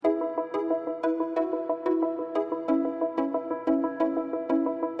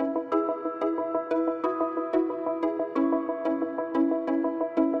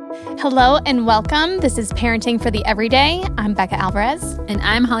Hello and welcome. This is Parenting for the Everyday. I'm Becca Alvarez. And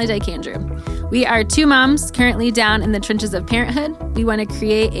I'm Holly Dyke-Andrew. We are two moms currently down in the trenches of parenthood. We want to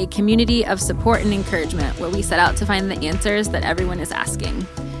create a community of support and encouragement where we set out to find the answers that everyone is asking.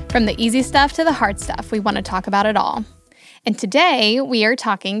 From the easy stuff to the hard stuff, we want to talk about it all. And today we are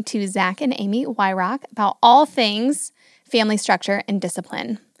talking to Zach and Amy Weihrauch about all things family structure and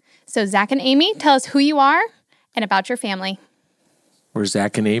discipline. So Zach and Amy, tell us who you are and about your family. We're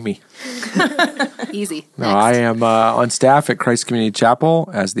Zach and Amy. Easy. No, I am on staff at Christ Community Chapel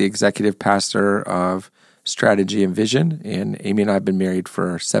as the executive pastor of strategy and vision, and Amy and I have been married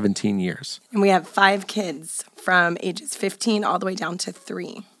for 17 years. And we have 5 kids from ages 15 all the way down to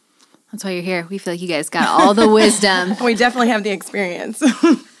 3. That's why you're here. We feel like you guys got all the wisdom. We definitely have the experience.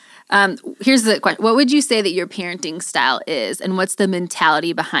 Here's the question. What would you say that your parenting style is, and what's the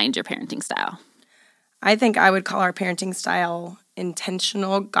mentality behind your parenting style? I think I would call our parenting style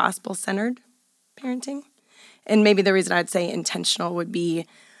intentional, gospel-centered parenting. And maybe the reason I'd say intentional would be,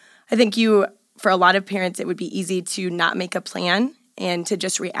 I think for a lot of parents, it would be easy to not make a plan and to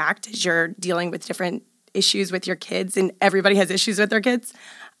just react as you're dealing with different issues with your kids, and everybody has issues with their kids.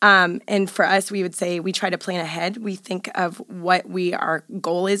 And for us, we would say we try to plan ahead. We think of what our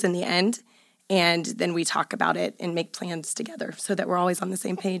goal is in the end, and then we talk about it and make plans together so that we're always on the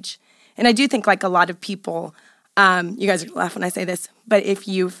same page. And I do think like a lot of people, you guys are going to laugh when I say this, but if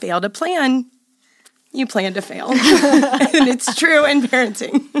you fail to plan, you plan to fail. And it's true in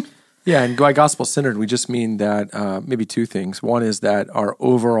parenting. Yeah, and by gospel-centered, we just mean that maybe 2 things. One is that our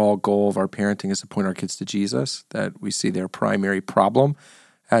overall goal of our parenting is to point our kids to Jesus, that we see their primary problem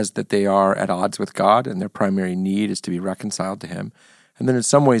as that they are at odds with God, and their primary need is to be reconciled to Him. And then in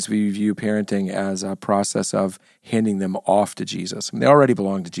some ways, we view parenting as a process of handing them off to Jesus. I mean, they already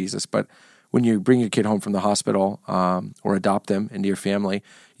belong to Jesus, but when you bring your kid home from the hospital or adopt them into your family,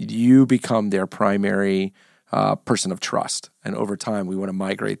 you become their primary person of trust. And over time, we want to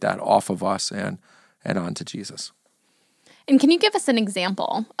migrate that off of us and on to Jesus. And can you give us an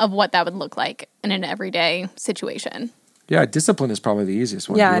example of what that would look like in an everyday situation? Yeah, discipline is probably the easiest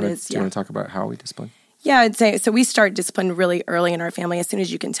one. Yeah, do it is. Do you want to talk about how we discipline? Yeah, I'd say, so we start discipline really early in our family. As soon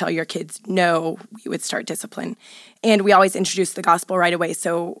as you can tell your kids no, we would start discipline. And we always introduce the gospel right away.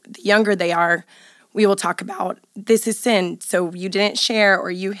 So the younger they are, we will talk about this is sin. So you didn't share or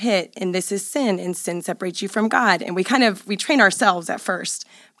you hit, and this is sin, and sin separates you from God. And we train ourselves at first,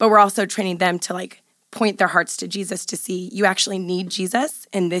 but we're also training them to point their hearts to Jesus to see you actually need Jesus,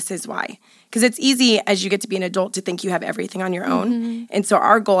 and this is why. Because it's easy as you get to be an adult to think you have everything on your own. Mm-hmm. And so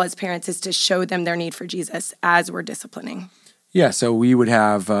our goal as parents is to show them their need for Jesus as we're disciplining. Yeah, so we would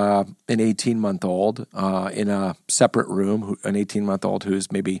have an 18-month-old in a separate room, an 18-month-old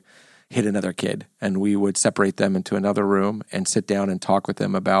who's maybe hit another kid, and we would separate them into another room and sit down and talk with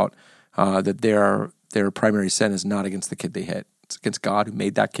them about that their primary sin is not against the kid they hit. It's against God who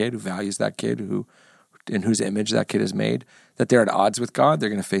made that kid, who values that kid, in whose image that kid is made, that they're at odds with God, they're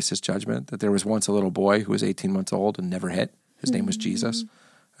going to face His judgment, that there was once a little boy who was 18 months old and never hit. His name was Jesus,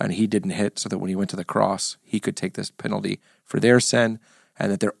 and He didn't hit so that when He went to the cross, He could take this penalty for their sin,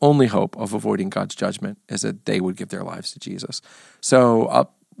 and that their only hope of avoiding God's judgment is that they would give their lives to Jesus. So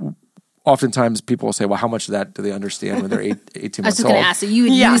oftentimes people will say, well, how much of that do they understand when they're 18 months old? I was just going to ask, so you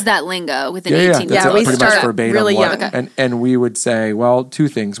would use that lingo with an 18-month-old? Yeah, we pretty start much verbatim really young. Okay. And we would say, well, 2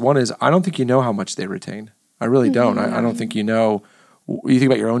 things. One is, I don't think you know how much they retain. I really don't. I don't think you know. You think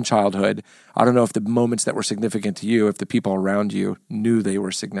about your own childhood. I don't know if the moments that were significant to you, if the people around you knew they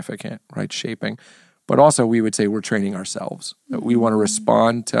were significant, right, shaping. But also we would say we're training ourselves. We want to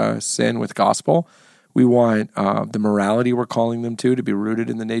respond to sin with gospel. We want the morality we're calling them to be rooted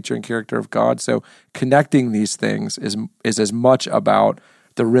in the nature and character of God. So connecting these things is as much about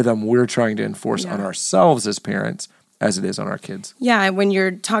the rhythm we're trying to enforce on ourselves as parents as it is on our kids. Yeah, and when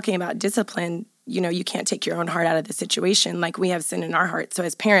you're talking about discipline, you can't take your own heart out of the situation. Like we have sin in our heart. So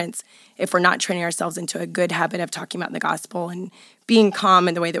as parents, if we're not training ourselves into a good habit of talking about the gospel and being calm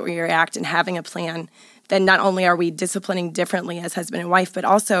in the way that we react and having a plan, then not only are we disciplining differently as husband and wife, but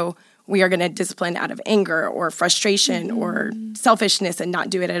also we are going to discipline out of anger or frustration or selfishness and not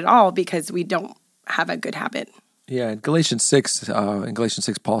do it at all because we don't have a good habit. Yeah, in Galatians 6,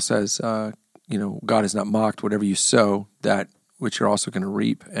 Paul says, God is not mocked. Whatever you sow, that which you're also going to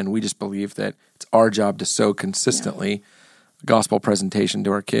reap. And we just believe that it's our job to sow consistently gospel presentation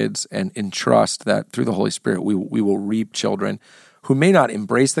to our kids and entrust that through the Holy Spirit we will reap children who may not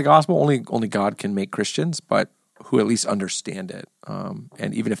embrace the gospel. Only God can make Christians, but who at least understand it.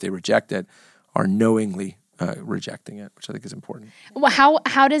 And even if they reject it, are knowingly rejecting it, which I think is important. Well,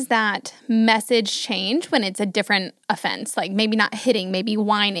 how does that message change when it's a different offense? Like maybe not hitting, maybe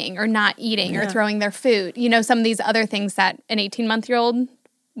whining or not eating or throwing their food. Some of these other things that an 18-month-old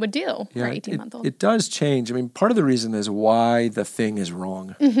would do for 18-month-old. It does change. I mean, part of the reason is why the thing is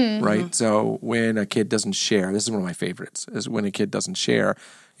wrong, right? So when a kid doesn't share, this is one of my favorites, is when a kid doesn't share,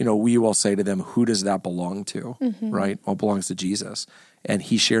 we will say to them, who does that belong to, right? Well, it belongs to Jesus. And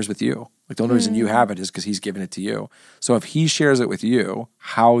he shares with you. Like the only reason you have it is because he's given it to you. So if he shares it with you,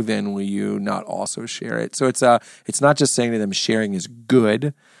 how then will you not also share it? So it's not just saying to them sharing is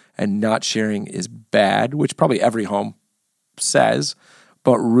good and not sharing is bad, which probably every home says,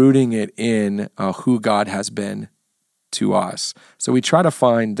 but rooting it in who God has been to us. So we try to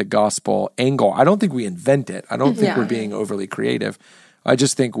find the gospel angle. I don't think we invent it. I don't think we're being overly creative. I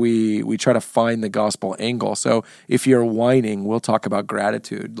just think we try to find the gospel angle. So if you're whining, we'll talk about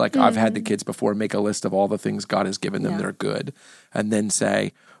gratitude. Like I've had the kids before make a list of all the things God has given them that are good, and then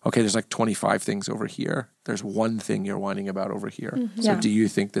say, okay, there's like 25 things over here. There's one thing you're whining about over here. So do you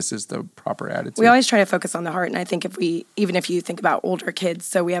think this is the proper attitude? We always try to focus on the heart. And I think even if you think about older kids,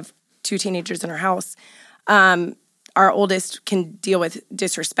 so we have 2 teenagers in our house, our oldest can deal with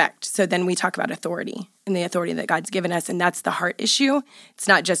disrespect. So then we talk about authority and the authority that God's given us. And that's the heart issue. It's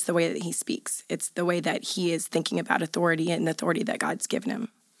not just the way that he speaks. It's the way that he is thinking about authority and the authority that God's given him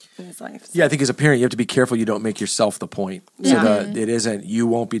in his life. So. Yeah, I think as a parent, you have to be careful you don't make yourself the point. So it isn't, you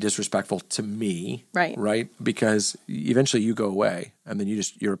won't be disrespectful to me. Right? Because eventually you go away and then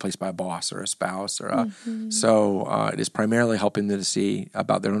you're replaced by a boss or a spouse. So it is primarily helping them to see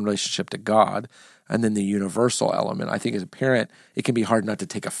about their own relationship to God. And then the universal element, I think as a parent, it can be hard not to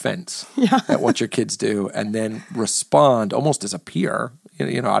take offense at what your kids do and then respond almost as a peer,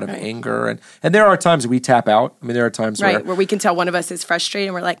 out of anger. And there are times we tap out. I mean, there are times where we can tell one of us is frustrated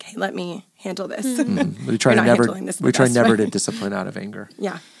and we're like, hey, let me handle this. We try never to discipline out of anger.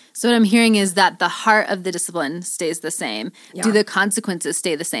 Yeah. So what I'm hearing is that the heart of the discipline stays the same. Yeah. Do the consequences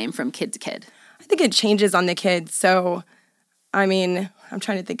stay the same from kid to kid? I think it changes on the kids. So, I mean, I'm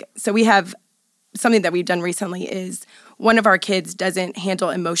trying to think. So we have something that we've done recently is one of our kids doesn't handle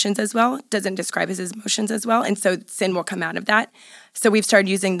emotions as well, doesn't describe his emotions as well, and so sin will come out of that. So we've started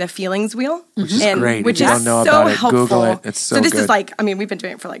using the feelings wheel. Which is great. Which if you is don't know so about it, helpful. Google it. It's so this good. is like, I mean, we've been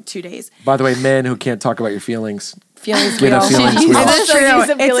doing it for like 2 days. By the way, men who can't talk about your feelings, Feelings get wheel. a feelings wheel. It's true. It's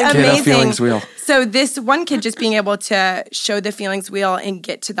amazing. Get a feelings wheel. So this one kid just being able to show the feelings wheel and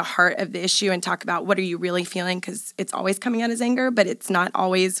get to the heart of the issue and talk about what are you really feeling, because it's always coming out as anger, but it's not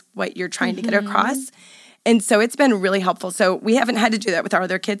always what you're trying to get across. And so it's been really helpful. So we haven't had to do that with our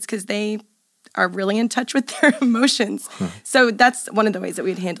other kids because they are really in touch with their emotions. So that's one of the ways that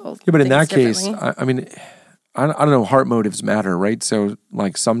we'd handle but in that case, differently. I mean, I don't know, heart motives matter, right? So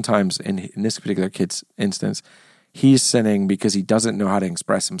like sometimes in this particular kid's instance, he's sinning because he doesn't know how to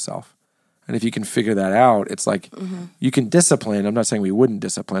express himself. And if you can figure that out, it's like you can discipline. I'm not saying we wouldn't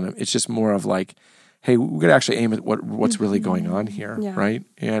discipline him. It's just more of like, hey, we're going to actually aim at what's really going on here, right?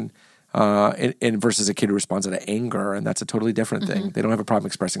 And versus a kid who responds out of anger, and that's a totally different thing. They don't have a problem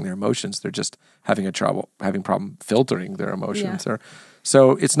expressing their emotions. They're just having problem filtering their emotions.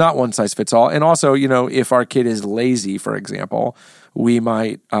 So it's not one size fits all. And also, if our kid is lazy, for example, we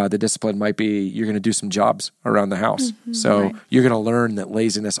might, the discipline might be, you're going to do some jobs around the house. So you're going to learn that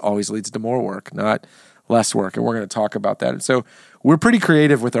laziness always leads to more work, not less work. And we're going to talk about that. And so we're pretty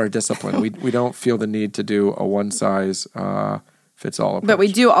creative with our discipline. We don't feel the need to do a one size fits all approach. But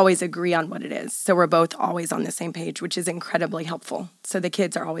we do always agree on what it is. So we're both always on the same page, which is incredibly helpful. So the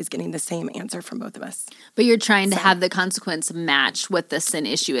kids are always getting the same answer from both of us. But you're trying to have the consequence match what the sin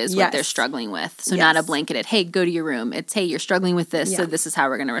issue is, what they're struggling with. So not a blanketed, hey, go to your room. It's, hey, you're struggling with this, so this is how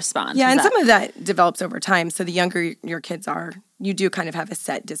we're going to respond. Yeah, and some of that develops over time. So the younger your kids are, you do kind of have a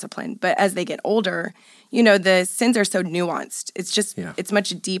set discipline. But as they get older, the sins are so nuanced. It's just, it's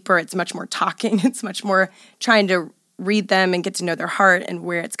much deeper. It's much more talking. It's much more trying to read them and get to know their heart and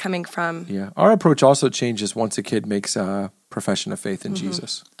where it's coming from. Yeah. Our approach also changes once a kid makes a profession of faith in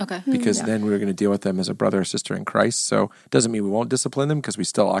Jesus. Okay. Because then we're going to deal with them as a brother or sister in Christ. So it doesn't mean we won't discipline them because we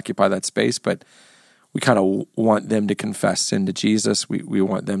still occupy that space, but we kind of want them to confess sin to Jesus. We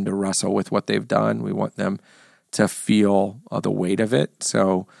want them to wrestle with what they've done. We want them to feel the weight of it.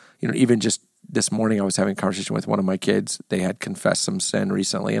 So, even just this morning I was having a conversation with one of my kids. They had confessed some sin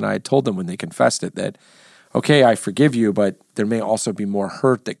recently, and I had told them when they confessed it that, okay, I forgive you, but there may also be more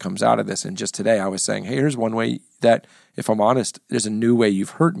hurt that comes out of this. And just today I was saying, hey, here's one way that, if I'm honest, there's a new way you've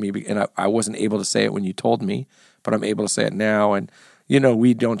hurt me. And I wasn't able to say it when you told me, but I'm able to say it now. And,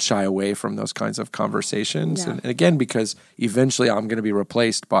 we don't shy away from those kinds of conversations. Yeah. And again, because eventually I'm going to be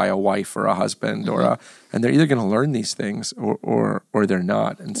replaced by a wife or a husband and they're either going to learn these things or they're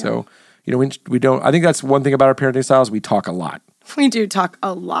not. And so, we don't, I think that's one thing about our parenting styles. We talk a lot. We do talk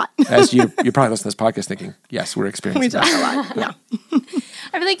a lot. As you're probably listening to this podcast thinking, yes, we're experiencing We talk that. a lot, yeah.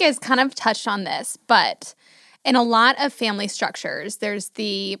 I feel like you guys kind of touched on this, but in a lot of family structures, there's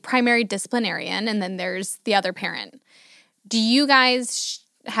the primary disciplinarian and then there's the other parent. Do you guys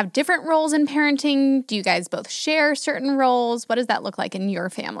have different roles in parenting? Do you guys both share certain roles? What does that look like in your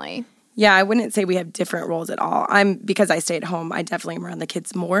family? Yeah, I wouldn't say we have different roles at all. Because I stay at home, I definitely am around the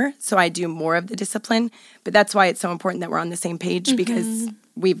kids more, so I do more of the discipline. But that's why it's so important that we're on the same page because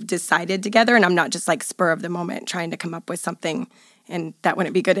we've decided together, and I'm not just like spur of the moment trying to come up with something, and that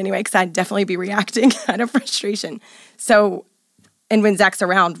wouldn't be good anyway because I'd definitely be reacting out of frustration. So, and when Zach's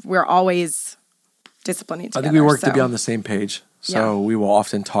around, we're always disciplining together. I think we work to be on the same page. So Yeah. we will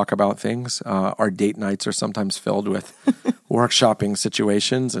often talk about things. Our date nights are sometimes filled with workshopping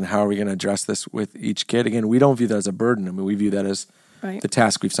situations and how are we going to address this with each kid. Again, we don't view that as a burden. I mean, we view that as the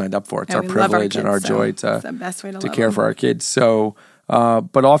task we've signed up for. It's And our we love our privilege and our kids, so joy it's the best way to love care them. for our kids. So,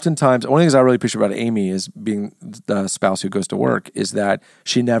 but oftentimes, one of the things I really appreciate about Amy is being the spouse who goes to work is that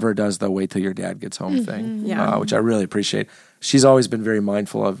she never does the wait till your dad gets home thing, Yeah. which I really appreciate. She's always been very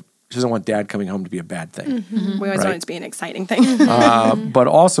mindful of. She doesn't want dad coming home to be a bad thing. We always Right. want it to be an exciting thing. But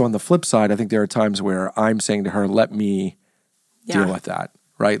also on the flip side, I think there are times where I'm saying to her, let me deal with that,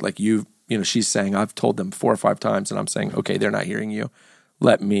 right? Like she's saying, I've told them 4 or 5 times and I'm saying, okay, they're not hearing you.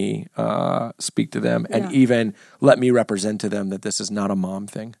 Let me speak to them and even let me represent to them that this is not a mom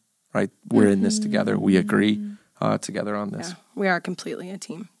thing, right? We're in this together. We agree together on this. Yeah, we are completely a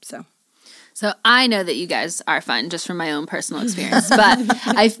team, so. So I know that you guys are fun, just from my own personal experience. But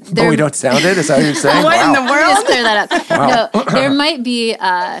We don't sound it? Is that what you're saying? What in the Let me just clear that up. Wow. No, there might be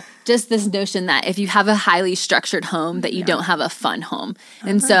just this notion that if you have a highly structured home, that you don't have a fun home.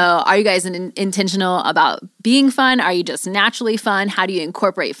 And so are you guys intentional about being fun? Are you just naturally fun? How do you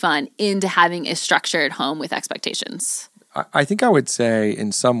incorporate fun into having a structured home with expectations? I think I would say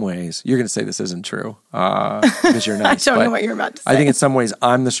in some ways, you're going to say this isn't true because you're nice. I don't know but what you're about to say. I think in some ways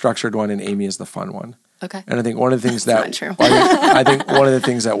I'm the structured one and Amy is the fun one. Okay. And I think one of the things that not true. I think one of the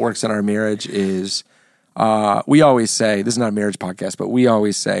things that works in our marriage is we always say, this is not a marriage podcast, but we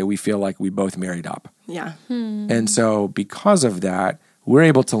always say we feel like we both married up. Yeah. And so because of that, we're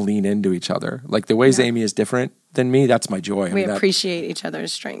able to lean into each other. Like the ways Amy is different than me, that's my joy. We appreciate each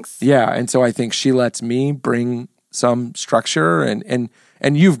other's strengths. Yeah. And so I think she lets me bring some structure and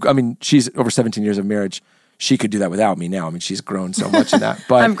she's over 17 years of marriage. She could do that without me now. I mean, she's grown so much in that.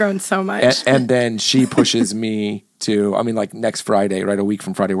 But I've grown so much. And then she pushes me to, like next Friday, right? A week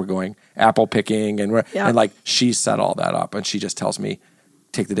from Friday, we're going apple picking and she set all that up and she just tells me,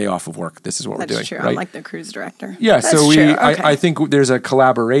 take the day off of work. This is what we're doing. That's true. Right? I'm like the cruise director. Yeah. That's So true. Okay. I think there's a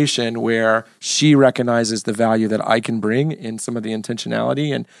collaboration where she recognizes the value that I can bring in some of the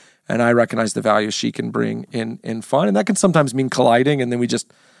intentionality and I recognize the value she can bring in fun. And that can sometimes mean colliding. And then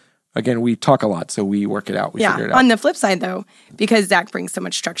we talk a lot. So we work it out. We figure it out. On the flip side, though, because Zach brings so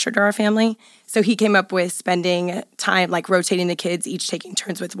much structure to our family, so he came up with spending time, like rotating the kids, each taking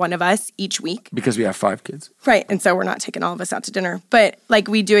turns with one of us each week. Because we have 5 kids. Right. And so we're not taking all of us out to dinner. But like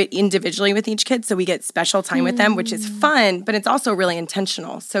we do it individually with each kid. So we get special time with them, which is fun, but it's also really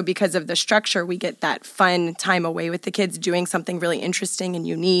intentional. So because of the structure, we get that fun time away with the kids doing something really interesting and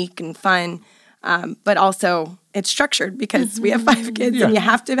unique and fun. But also it's structured because we have 5 kids and you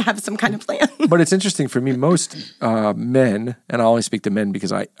have to have some kind of plan. But it's interesting for me, most men, and I always speak to men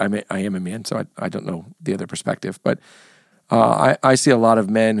because I am a man, so I don't know the other perspective, but I see a lot of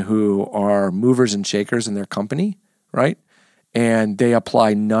men who are movers and shakers in their company, right? And they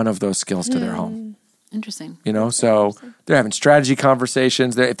apply none of those skills to their home. Interesting. So they're having strategy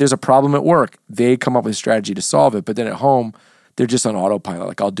conversations. If there's a problem at work, they come up with a strategy to solve it. But then at home, they're just on autopilot.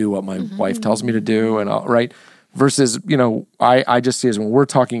 Like, I'll do what my wife tells me to do, and right? Versus, I just see as when we're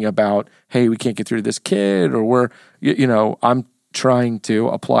talking about, hey, we can't get through to this kid, or I'm trying to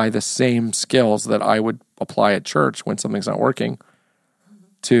apply the same skills that I would apply at church when something's not working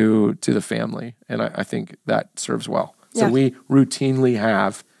to the family. And I think that serves well. So we routinely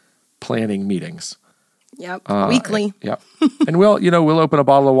have planning meetings. Yep. Weekly. Yep. And we'll open a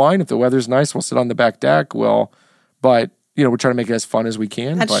bottle of wine. If the weather's nice, we'll sit on the back deck. We're trying to make it as fun as we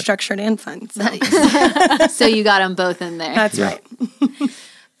can. That's structured and fun. So, So you got them both in there. that's right.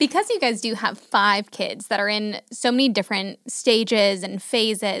 Because you guys do have 5 kids that are in so many different stages and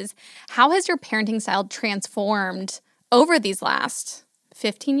phases, how has your parenting style transformed over these last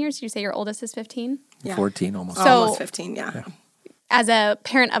 15 years? You say your oldest is 15? Yeah. 14 almost. So- Almost 15, yeah. as a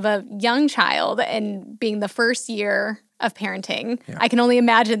parent of a young child and being the first year of parenting, I can only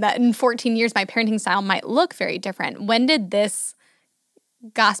imagine that in 14 years, my parenting style might look very different. When did this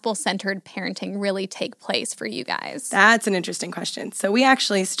gospel-centered parenting really take place for you guys? That's an interesting question. So we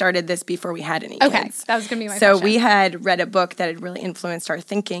actually started this before we had any kids. Okay, that was going to be my question. So we had read a book that had really influenced our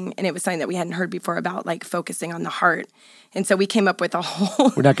thinking, and it was something that we hadn't heard before about, like, focusing on the heart. And so we came up with a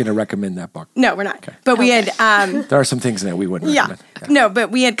whole... We're not going to recommend that book. No, we're not. Okay. But we had... there are some things that we wouldn't recommend. Yeah. No,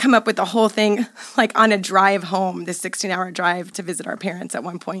 but we had come up with a whole thing, like, on a drive home, this 16-hour drive to visit our parents at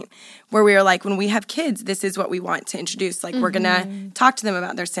one point, where we were like, when we have kids, this is what we want to introduce. Like, we're going to talk to them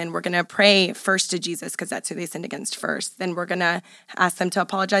about their sin. We're going to pray first to Jesus, because that's who they sinned against first. Then we're going to ask them to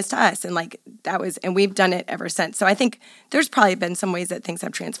apologize to us. And, like, that was... And we've done it ever since. So I think there's probably been some ways that things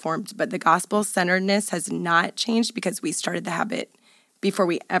have transformed, but the gospel-centeredness has not changed because we started the habit before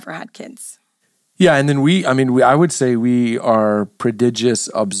we ever had kids. Yeah, and then I would say we are prodigious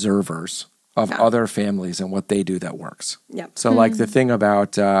observers of other families and what they do that works. Yep. So like the thing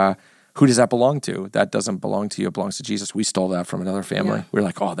about who does that belong to? That doesn't belong to you, it belongs to Jesus. We stole that from another family. Yeah. We were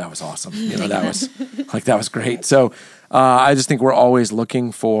like, oh, that was awesome. That was great. So I just think we're always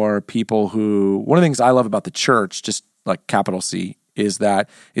looking for people who, one of the things I love about the church, just like capital C, is that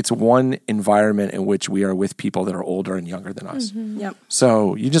it's one environment in which we are with people that are older and younger than us. Yep.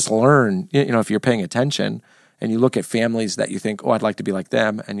 So you just learn, if you're paying attention and you look at families that you think, oh, I'd like to be like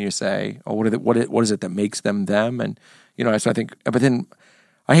them, and you say, oh, what is it that makes them them? And, so I think, but then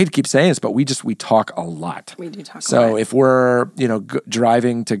I hate to keep saying this, but we talk a lot. We do talk a lot. So if we're,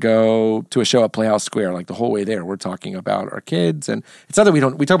 driving to go to a show at Playhouse Square, like the whole way there, we're talking about our kids, and it's not that we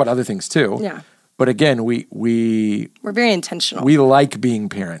talk about other things too. Yeah. But again, we're very intentional. We like being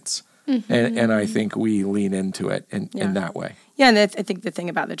parents, and I think we lean into it in that way. Yeah, and I think the thing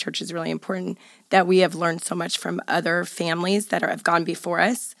about the church is really important, that we have learned so much from other families that have gone before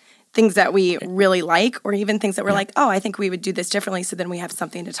us, things that we really like, or even things that we're like, oh, I think we would do this differently, so then we have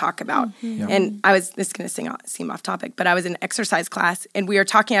something to talk about. And this is going to seem off topic, but I was in exercise class, and we were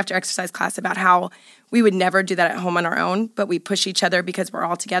talking after exercise class about how we would never do that at home on our own, but we push each other because we're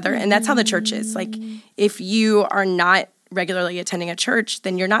all together. And that's how the church is. Like, if you are not regularly attending a church,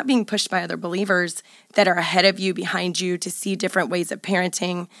 then you're not being pushed by other believers that are ahead of you, behind you, to see different ways of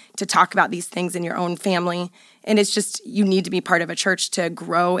parenting, to talk about these things in your own family. And it's just, you need to be part of a church to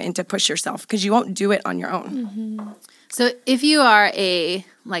grow and to push yourself, because you won't do it on your own. So if you are a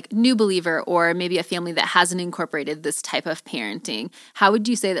new believer, or maybe a family that hasn't incorporated this type of parenting, how would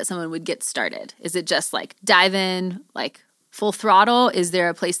you say that someone would get started? Is it just dive in, full throttle? Is there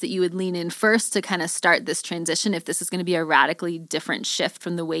a place that you would lean in first to kind of start this transition if this is going to be a radically different shift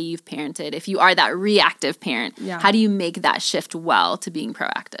from the way you've parented? If you are that reactive parent, how do you make that shift well to being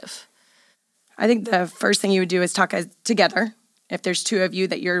proactive? I think the first thing you would do is talk together. If there's two of you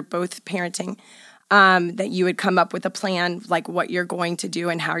that you're both parenting, that you would come up with a plan, like what you're going to do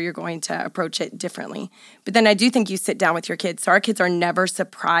and how you're going to approach it differently. But then I do think you sit down with your kids. So our kids are never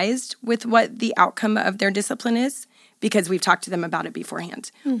surprised with what the outcome of their discipline is, because we've talked to them about it beforehand.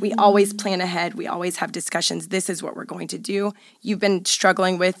 We always plan ahead. We always have discussions. This is what we're going to do. You've been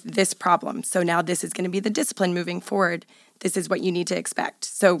struggling with this problem, so now this is going to be the discipline moving forward. This is what you need to expect.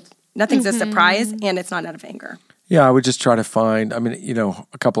 So nothing's a surprise, and it's not out of anger. Yeah, I would just try to find,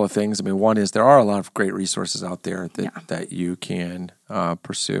 a couple of things. One is there are a lot of great resources out there that you can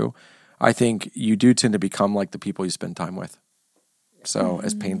pursue. I think you do tend to become like the people you spend time with. So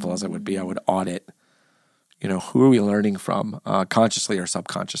as painful as it would be, I would audit, who are we learning from, consciously or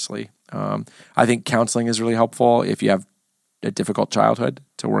subconsciously. I think counseling is really helpful if you have a difficult childhood,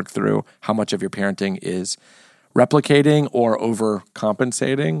 to work through how much of your parenting is replicating or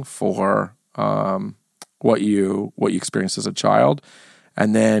overcompensating for what you experienced as a child.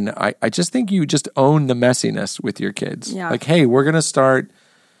 And then I just think you just own the messiness with your kids. Yeah. Like, hey, we're going to start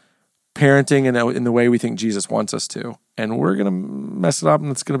parenting in the way we think Jesus wants us to. And we're going to mess it up,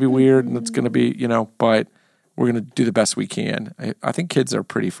 and it's going to be weird, and it's going to be, but we're going to do the best we can. I think kids are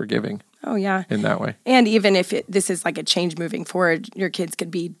pretty forgiving. Oh, yeah. In that way. And even if this is like a change moving forward, your kids could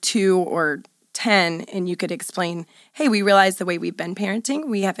be 2 or 10, and you could explain, hey, we realize the way we've been parenting,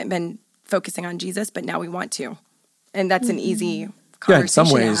 we haven't been focusing on Jesus, but now we want to. And that's an easy conversation in some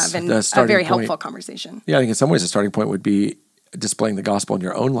ways, to have, and a very helpful conversation. Yeah, I think in some ways the starting point would be displaying the gospel in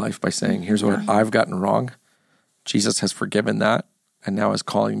your own life by saying, here's what I've gotten wrong. Jesus has forgiven that, and now is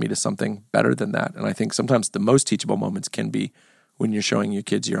calling me to something better than that. And I think sometimes the most teachable moments can be when you're showing your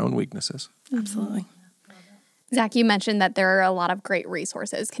kids your own weaknesses. Absolutely. Zach, you mentioned that there are a lot of great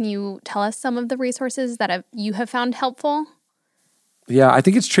resources. Can you tell us some of the resources that you have found helpful? Yeah, I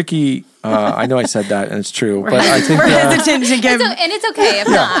think it's tricky. I know I said that, and it's true, but I think we're hesitant to give. And it's okay if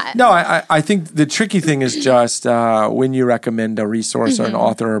not. No, I think the tricky thing is just when you recommend a resource or an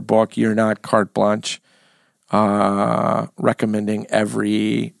author or book, you're not carte blanche recommending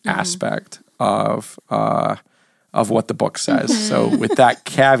every aspect of what the book says. So with that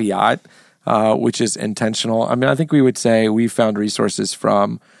caveat, which is intentional, I mean, I think we would say we found resources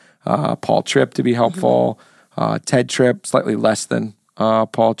from Paul Tripp to be helpful, Ted Tripp, slightly less than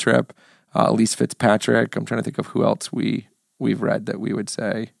Paul Tripp, Elise Fitzpatrick. I'm trying to think of who else we've read that we would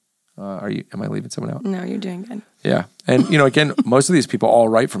say. Am I leaving someone out? No, you're doing good. Yeah. And, again, most of these people all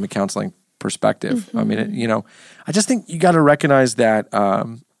write from a counseling perspective. I mean, I just think you got to recognize that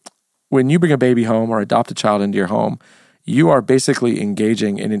when you bring a baby home or adopt a child into your home, you are basically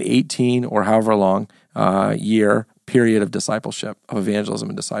engaging in an 18 or however long year period of discipleship, of evangelism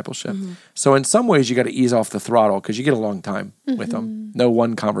and discipleship. So in some ways, you got to ease off the throttle because you get a long time with them. No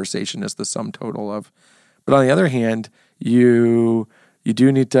one conversation is the sum total of. But on the other hand, you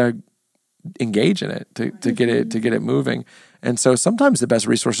do need to engage in it to get it moving. And so sometimes the best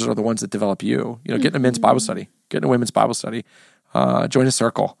resources are the ones that develop you. Get in a men's Bible study, get in a women's Bible study, join a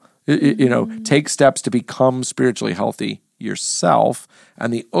circle. Take steps to become spiritually healthy yourself,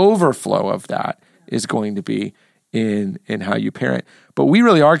 and the overflow of that is going to be in how you parent. But we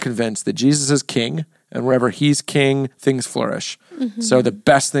really are convinced that Jesus is king, and wherever he's king, things flourish. So the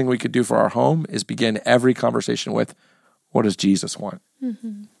best thing we could do for our home is begin every conversation with, what does Jesus want?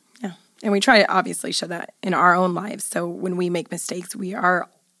 Yeah. And we try to obviously show that in our own lives. So when we make mistakes, we are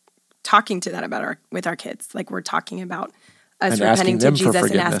talking to that with our kids. Like we're talking about us and repenting to Jesus and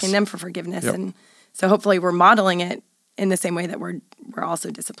forgiveness. asking them for forgiveness. Yep. And so hopefully we're modeling it in the same way that we're also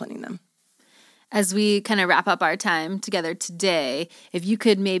disciplining them. As we kind of wrap up our time together today, if you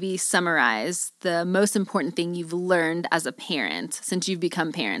could maybe summarize the most important thing you've learned as a parent since you've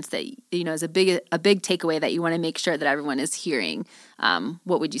become parents that is a big takeaway that you want to make sure that everyone is hearing,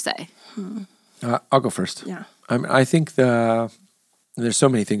 what would you say? I'll go first. Yeah. I think there's so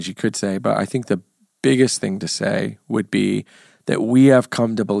many things you could say, but I think the biggest thing to say would be that we have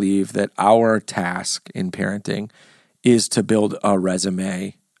come to believe that our task in parenting is to build a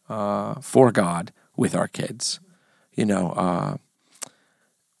resume for God with our kids. And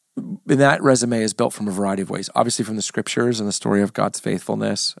that resume is built from a variety of ways. Obviously from the scriptures and the story of God's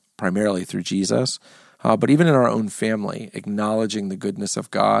faithfulness, primarily through Jesus, but even in our own family, acknowledging the goodness of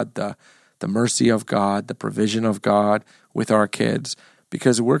God, the mercy of God, the provision of God with our kids,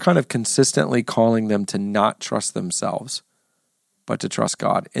 because we're kind of consistently calling them to not trust themselves, but to trust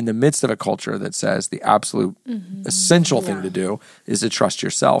God in the midst of a culture that says the absolute essential thing to do is to trust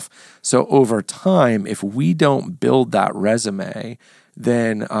yourself. So over time, if we don't build that resume,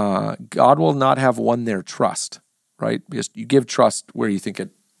 then God will not have won their trust, right? Because you give trust where you think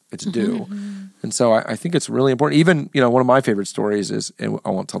it's due. And so I think it's really important. Even, one of my favorite stories is, and I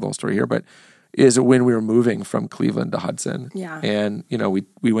won't tell the whole story here, but is when we were moving from Cleveland to Hudson. Yeah. And,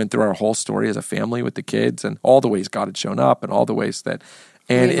 we went through our whole story as a family with the kids and all the ways God had shown up and all the ways that...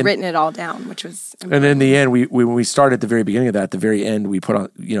 And we'd written it all down, which was... And in the end, when we started at the very beginning of that, at the very end, we put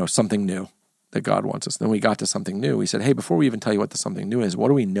on, something new that God wants us. Then we got to something new. We said, hey, before we even tell you what the something new is, what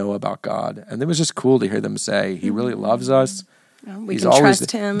do we know about God? And it was just cool to hear them say, he really loves us. We can trust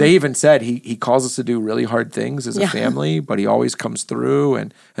him. They even said he calls us to do really hard things as a family, but he always comes through.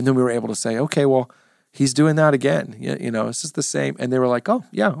 And then we were able to say, okay, well, he's doing that again. It's just the same. And they were like, oh,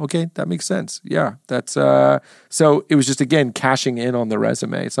 yeah, okay, that makes sense. Yeah, that's so it was just, again, cashing in on the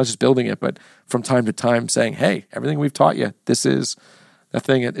resume. It's not just building it, but from time to time saying, hey, everything we've taught you, this is the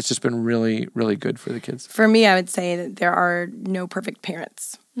thing. It's just been really, really good for the kids. For me, I would say that there are no perfect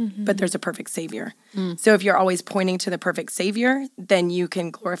parents. But there's a perfect Savior. So if you're always pointing to the perfect Savior, then you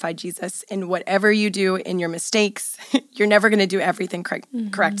can glorify Jesus in whatever you do in your mistakes. You're never going to do everything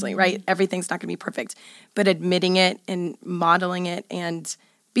correctly, right? Everything's not going to be perfect. But admitting it and modeling it and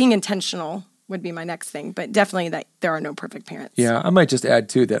being intentional would be my next thing. But definitely that there are no perfect parents. Yeah, I might just add,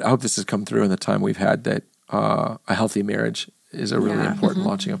 too, that I hope this has come through in the time we've had, that a healthy marriage is a really important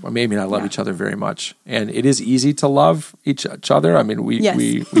launching up. Amy and I love each other very much. And it is easy to love each other. I mean, we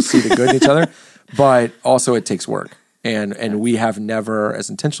see the good in each other, but also it takes work. And we have never, as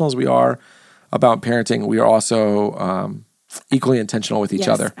intentional as we are about parenting, we are also equally intentional with each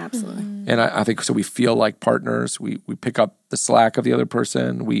other. Absolutely. And I think so we feel like partners. We pick up the slack of the other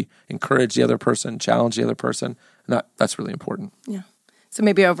person. We encourage the other person, challenge the other person. And that's really important. Yeah. So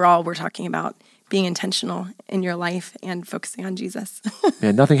maybe overall we're talking about being intentional in your life and focusing on Jesus.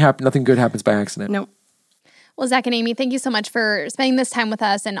 Yeah, nothing good happens by accident. Nope. Well, Zach and Amy, thank you so much for spending this time with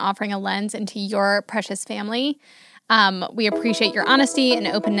us and offering a lens into your precious family. We appreciate your honesty and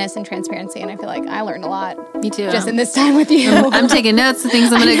openness and transparency. And I feel like I learned a lot. Me too. Just in this time with you. I'm taking notes of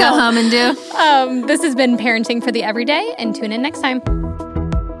things I'm going to go home and do. This has been Parenting for the Everyday, and tune in next time.